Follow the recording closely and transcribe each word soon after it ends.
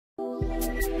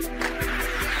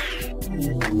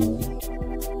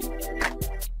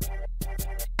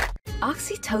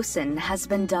Oxytocin has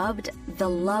been dubbed the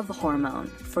love hormone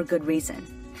for good reason.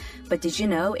 But did you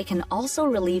know it can also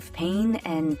relieve pain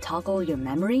and toggle your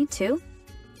memory too?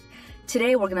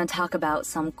 Today we're going to talk about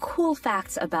some cool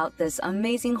facts about this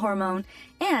amazing hormone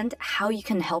and how you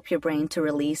can help your brain to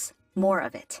release more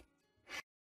of it.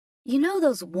 You know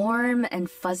those warm and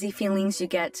fuzzy feelings you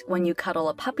get when you cuddle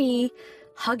a puppy,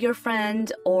 hug your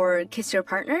friend, or kiss your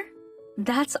partner?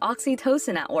 That's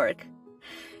oxytocin at work.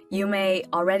 You may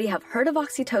already have heard of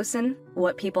oxytocin,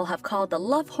 what people have called the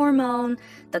love hormone,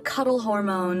 the cuddle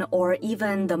hormone, or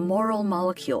even the moral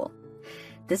molecule.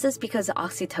 This is because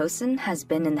oxytocin has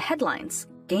been in the headlines,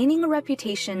 gaining a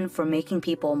reputation for making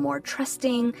people more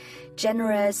trusting,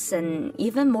 generous, and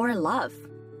even more in love.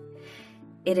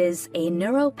 It is a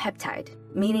neuropeptide,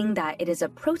 meaning that it is a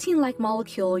protein-like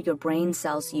molecule your brain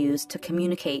cells use to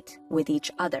communicate with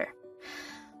each other.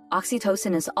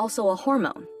 Oxytocin is also a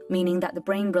hormone, meaning that the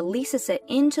brain releases it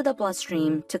into the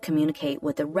bloodstream to communicate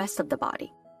with the rest of the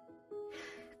body.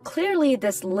 Clearly,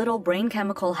 this little brain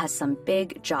chemical has some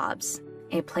big jobs.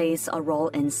 It plays a role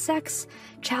in sex,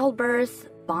 childbirth,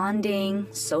 bonding,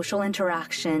 social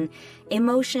interaction,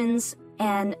 emotions,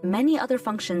 and many other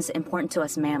functions important to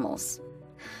us mammals.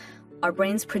 Our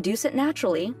brains produce it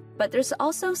naturally, but there's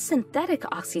also synthetic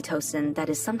oxytocin that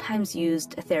is sometimes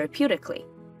used therapeutically.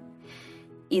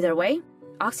 Either way,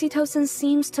 oxytocin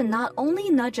seems to not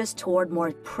only nudge us toward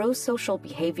more pro-social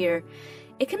behavior,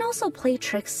 it can also play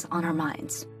tricks on our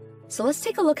minds. So let's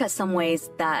take a look at some ways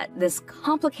that this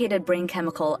complicated brain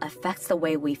chemical affects the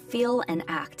way we feel and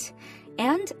act,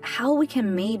 and how we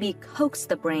can maybe coax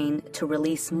the brain to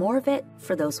release more of it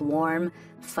for those warm,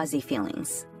 fuzzy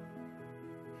feelings.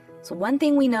 So one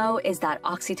thing we know is that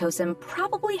oxytocin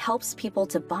probably helps people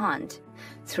to bond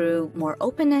through more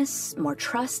openness, more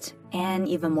trust, and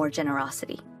even more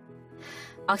generosity.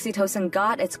 Oxytocin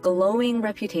got its glowing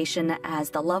reputation as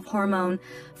the love hormone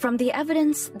from the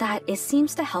evidence that it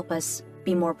seems to help us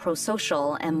be more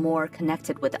pro-social and more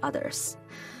connected with others.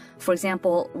 For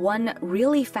example, one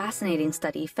really fascinating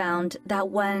study found that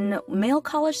when male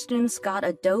college students got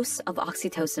a dose of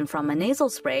oxytocin from a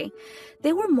nasal spray,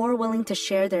 they were more willing to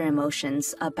share their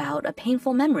emotions about a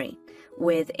painful memory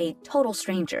with a total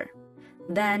stranger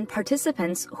than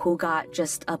participants who got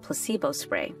just a placebo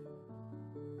spray.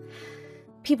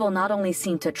 People not only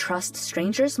seem to trust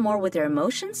strangers more with their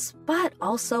emotions, but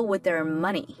also with their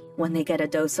money when they get a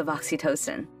dose of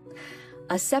oxytocin.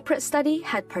 A separate study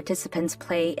had participants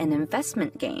play an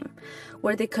investment game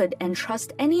where they could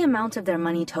entrust any amount of their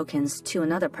money tokens to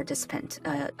another participant,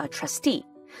 a trustee.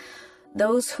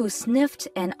 Those who sniffed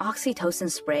an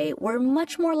oxytocin spray were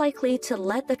much more likely to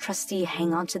let the trustee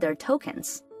hang on to their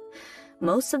tokens.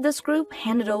 Most of this group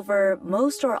handed over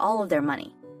most or all of their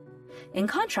money. In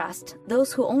contrast,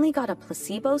 those who only got a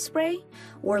placebo spray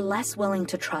were less willing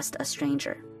to trust a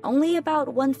stranger. Only about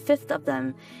 1/5 of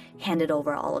them handed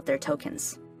over all of their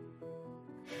tokens.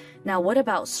 Now, what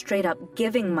about straight up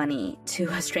giving money to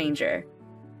a stranger?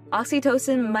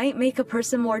 Oxytocin might make a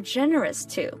person more generous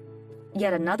too.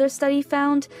 Yet another study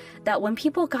found that when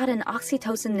people got an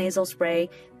oxytocin nasal spray,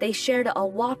 they shared a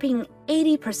whopping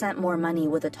 80% more money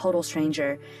with a total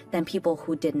stranger than people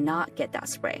who did not get that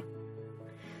spray.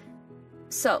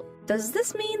 So, does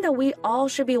this mean that we all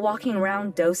should be walking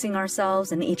around dosing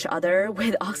ourselves and each other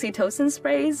with oxytocin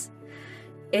sprays?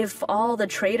 If all the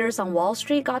traders on Wall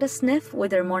Street got a sniff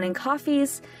with their morning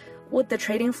coffees, would the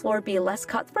trading floor be less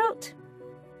cutthroat?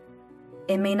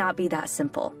 It may not be that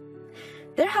simple.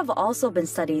 There have also been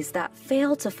studies that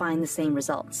fail to find the same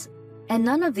results. And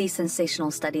none of these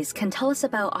sensational studies can tell us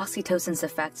about oxytocin's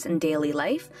effects in daily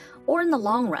life or in the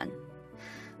long run.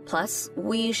 Plus,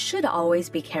 we should always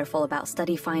be careful about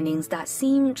study findings that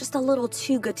seem just a little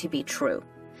too good to be true.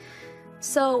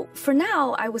 So, for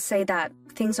now, I would say that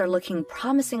things are looking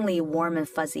promisingly warm and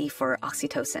fuzzy for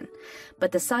oxytocin,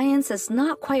 but the science is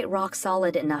not quite rock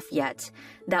solid enough yet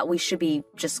that we should be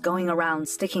just going around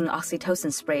sticking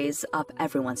oxytocin sprays up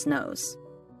everyone's nose.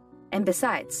 And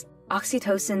besides,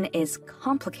 oxytocin is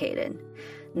complicated.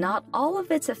 Not all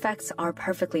of its effects are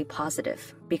perfectly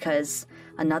positive, because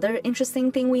another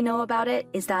interesting thing we know about it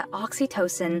is that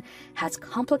oxytocin has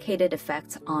complicated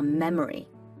effects on memory.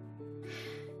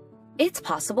 It's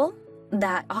possible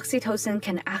that oxytocin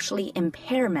can actually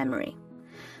impair memory.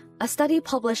 A study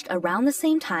published around the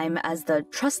same time as the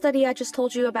trust study I just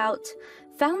told you about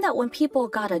found that when people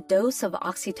got a dose of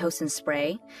oxytocin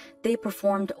spray, they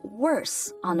performed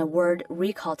worse on a word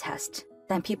recall test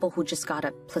than people who just got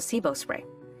a placebo spray.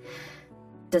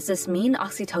 Does this mean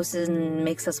oxytocin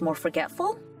makes us more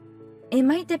forgetful? it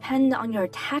might depend on your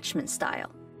attachment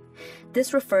style.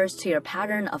 This refers to your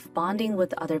pattern of bonding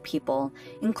with other people,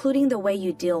 including the way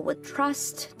you deal with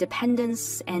trust,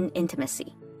 dependence, and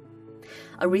intimacy.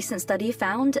 A recent study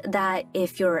found that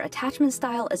if your attachment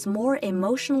style is more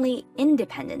emotionally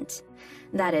independent,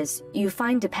 that is, you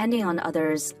find depending on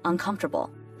others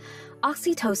uncomfortable,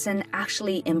 oxytocin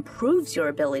actually improves your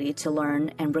ability to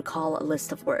learn and recall a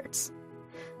list of words.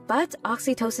 But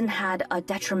oxytocin had a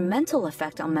detrimental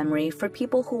effect on memory for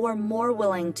people who were more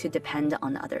willing to depend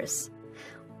on others.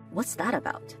 What's that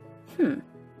about? In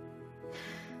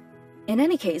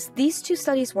any case, these two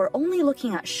studies were only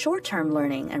looking at short-term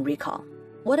learning and recall.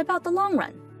 What about the long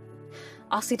run?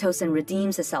 Oxytocin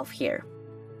redeems itself here.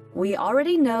 We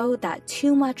already know that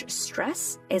too much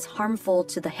stress is harmful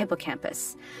to the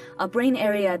hippocampus, a brain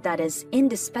area that is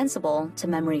indispensable to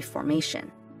memory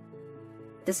formation.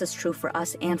 This is true for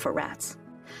us and for rats.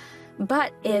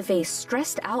 But if a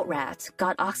stressed out rat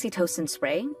got oxytocin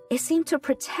spray, it seemed to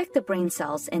protect the brain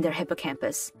cells in their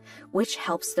hippocampus, which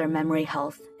helps their memory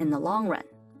health in the long run.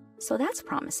 So that's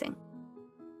promising.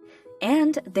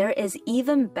 And there is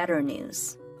even better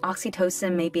news.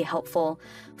 Oxytocin may be helpful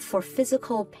for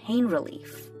physical pain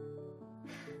relief.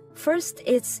 First,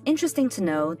 it's interesting to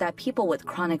know that people with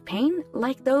chronic pain,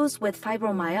 like those with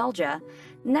fibromyalgia,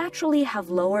 naturally have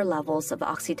lower levels of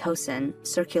oxytocin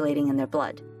circulating in their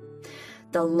blood.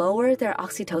 The lower their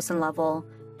oxytocin level,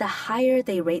 the higher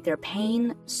they rate their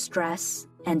pain, stress,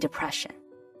 and depression.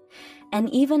 And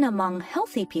even among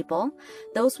healthy people,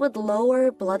 those with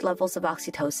lower blood levels of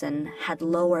oxytocin had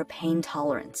lower pain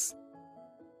tolerance.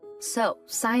 So,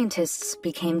 scientists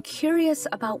became curious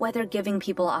about whether giving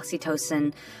people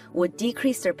oxytocin would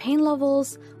decrease their pain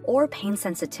levels or pain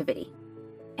sensitivity.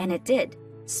 And it did,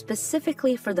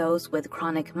 specifically for those with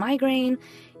chronic migraine,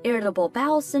 irritable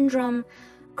bowel syndrome,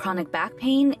 chronic back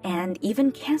pain, and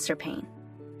even cancer pain.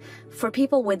 For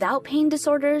people without pain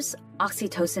disorders,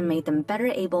 oxytocin made them better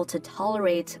able to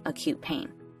tolerate acute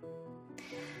pain.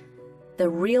 The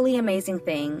really amazing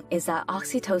thing is that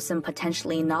oxytocin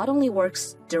potentially not only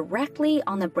works directly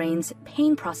on the brain's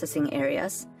pain processing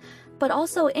areas, but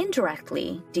also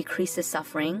indirectly decreases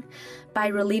suffering by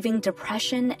relieving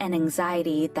depression and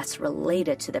anxiety that's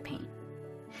related to the pain.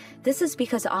 This is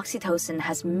because oxytocin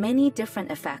has many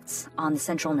different effects on the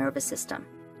central nervous system.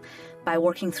 By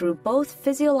working through both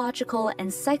physiological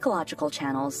and psychological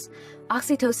channels,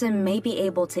 oxytocin may be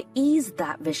able to ease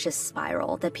that vicious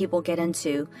spiral that people get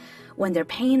into when their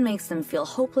pain makes them feel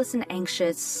hopeless and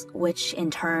anxious, which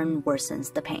in turn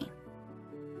worsens the pain.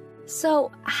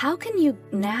 So, how can you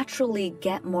naturally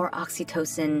get more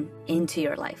oxytocin into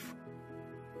your life?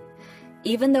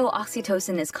 Even though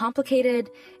oxytocin is complicated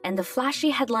and the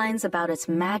flashy headlines about its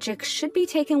magic should be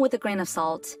taken with a grain of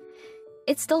salt,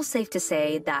 it's still safe to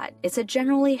say that it's a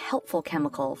generally helpful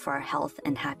chemical for our health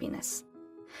and happiness.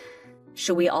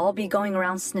 Should we all be going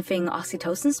around sniffing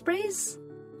oxytocin sprays?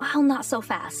 Well, not so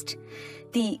fast.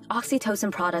 The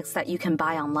oxytocin products that you can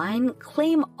buy online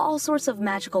claim all sorts of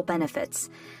magical benefits,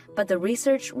 but the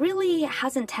research really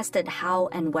hasn't tested how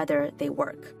and whether they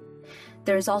work.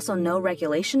 There is also no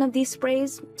regulation of these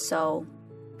sprays, so,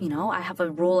 I have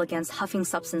a rule against huffing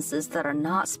substances that are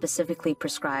not specifically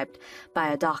prescribed by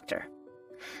a doctor.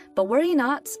 But worry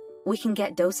not, we can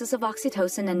get doses of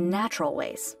oxytocin in natural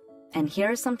ways. And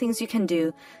here are some things you can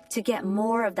do to get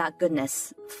more of that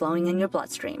goodness flowing in your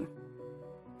bloodstream.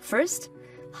 First,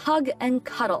 hug and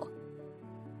cuddle.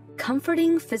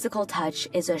 Comforting physical touch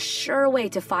is a sure way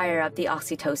to fire up the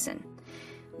oxytocin,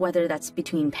 whether that's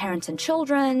between parents and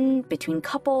children, between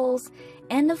couples,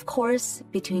 and of course,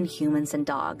 between humans and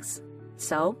dogs.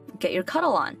 So, get your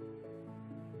cuddle on.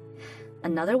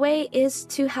 Another way is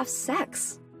to have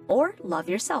sex or love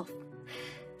yourself.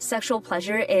 Sexual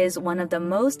pleasure is one of the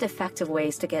most effective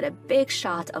ways to get a big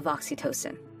shot of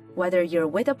oxytocin. Whether you're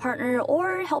with a partner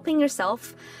or helping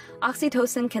yourself,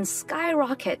 oxytocin can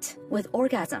skyrocket with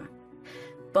orgasm.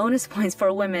 Bonus points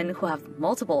for women who have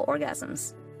multiple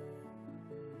orgasms.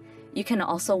 You can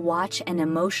also watch an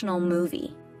emotional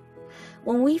movie.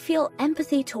 When we feel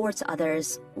empathy towards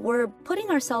others, we're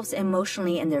putting ourselves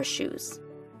emotionally in their shoes.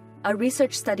 A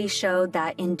research study showed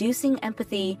that inducing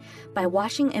empathy by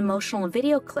watching emotional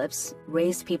video clips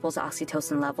raised people's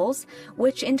oxytocin levels,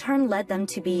 which in turn led them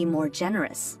to be more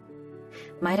generous.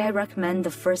 Might I recommend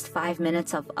the first 5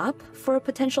 minutes of Up for a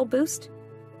potential boost?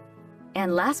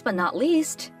 And last but not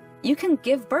least, you can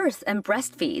give birth and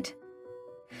breastfeed.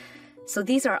 So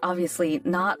these are obviously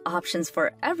not options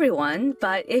for everyone,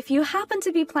 but if you happen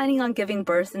to be planning on giving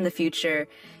birth in the future,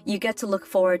 you get to look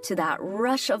forward to that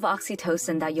rush of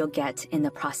oxytocin that you'll get in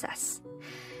the process.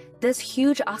 This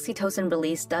huge oxytocin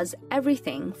release does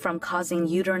everything from causing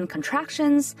uterine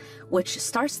contractions, which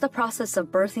starts the process of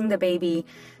birthing the baby,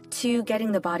 to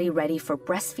getting the body ready for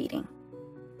breastfeeding.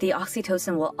 The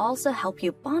oxytocin will also help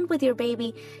you bond with your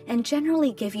baby and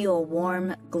generally give you a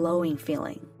warm, glowing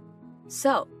feeling.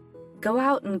 So, go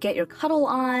out and get your cuddle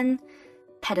on,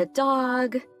 pet a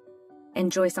dog,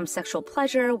 enjoy some sexual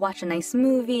pleasure, watch a nice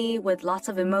movie with lots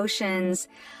of emotions.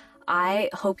 I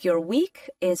hope your week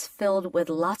is filled with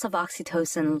lots of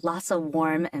oxytocin, lots of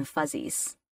warm and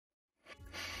fuzzies.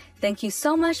 Thank you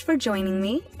so much for joining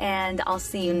me, and I'll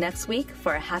see you next week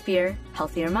for a happier,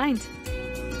 healthier mind.